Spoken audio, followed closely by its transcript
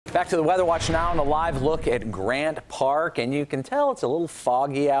Back to the Weather Watch now and a live look at Grant Park. And you can tell it's a little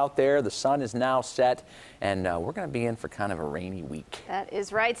foggy out there. The sun is now set, and we're going to be in for kind of a rainy week. That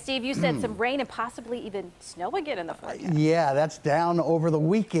is right. Steve, you said some rain and possibly even snow again in the forecast. Yeah, that's down over the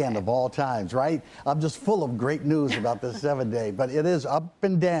weekend of all times, right? I'm just full of great news about this 7-day, but it is up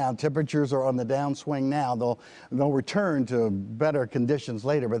and down. Temperatures are on the downswing now. They'll return to better conditions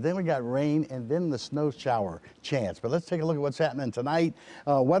later, but then we got rain and then the snow shower chance. But let's take a look at what's happening tonight.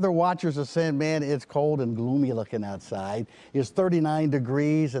 Weather watchers are saying, man, it's cold and gloomy looking outside. It's 39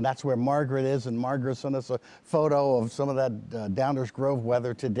 degrees, and that's where Margaret is. And Margaret sent us a photo of some of that Downers Grove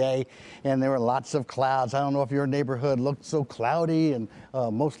weather today. And there were lots of clouds. I don't know if your neighborhood looked so cloudy and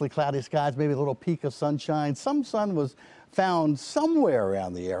mostly cloudy skies, maybe a little peak of sunshine. Some sun was found somewhere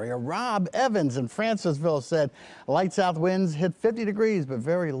around the area. Rob Evans in Francisville said light south winds hit 50 degrees, but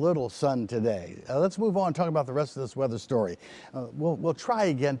very little sun today. Let's move on and talk about the rest of this weather story. We'll try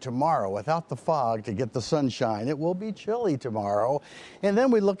again tomorrow without the fog to get the sunshine. It will be chilly tomorrow. And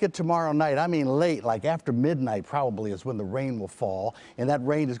then we look at tomorrow night. I mean late, like after midnight probably is when the rain will fall. And that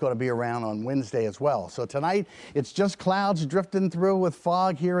rain is going to be around on Wednesday as well. So tonight it's just clouds drifting through with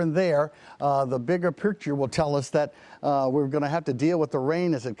fog here and there. The bigger picture will tell us that we're going to have to deal with the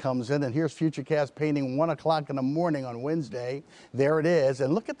rain as it comes in. And here's Futurecast painting 1 o'clock in the morning on Wednesday. There it is.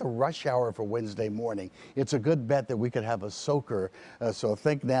 And look at the rush hour for Wednesday morning. It's a good bet that we could have a soaker. So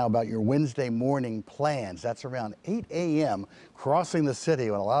think now about your Wednesday morning plans. That's around 8 a.m. crossing the city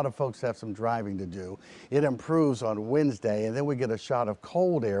when a lot of folks have some driving to do. It improves on Wednesday. And then we get a shot of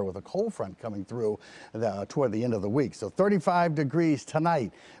cold air with a cold front coming through toward the end of the week. So 35 degrees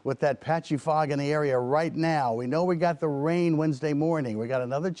tonight with that patchy fog in the area right now. We know we got the rain Wednesday morning. We got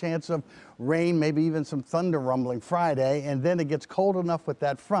another chance of rain, maybe even some thunder rumbling Friday, and then it gets cold enough with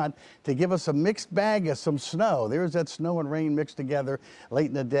that front to give us a mixed bag of some snow. There's that snow and rain mixed together late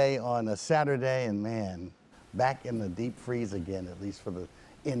in the day on a Saturday, and man, back in the deep freeze again, at least for the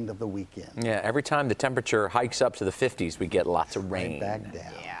end of the weekend. Yeah, every time the temperature hikes up to the 50s, we get lots of rain. Right back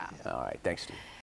down. Yeah. All right, thanks, Steve.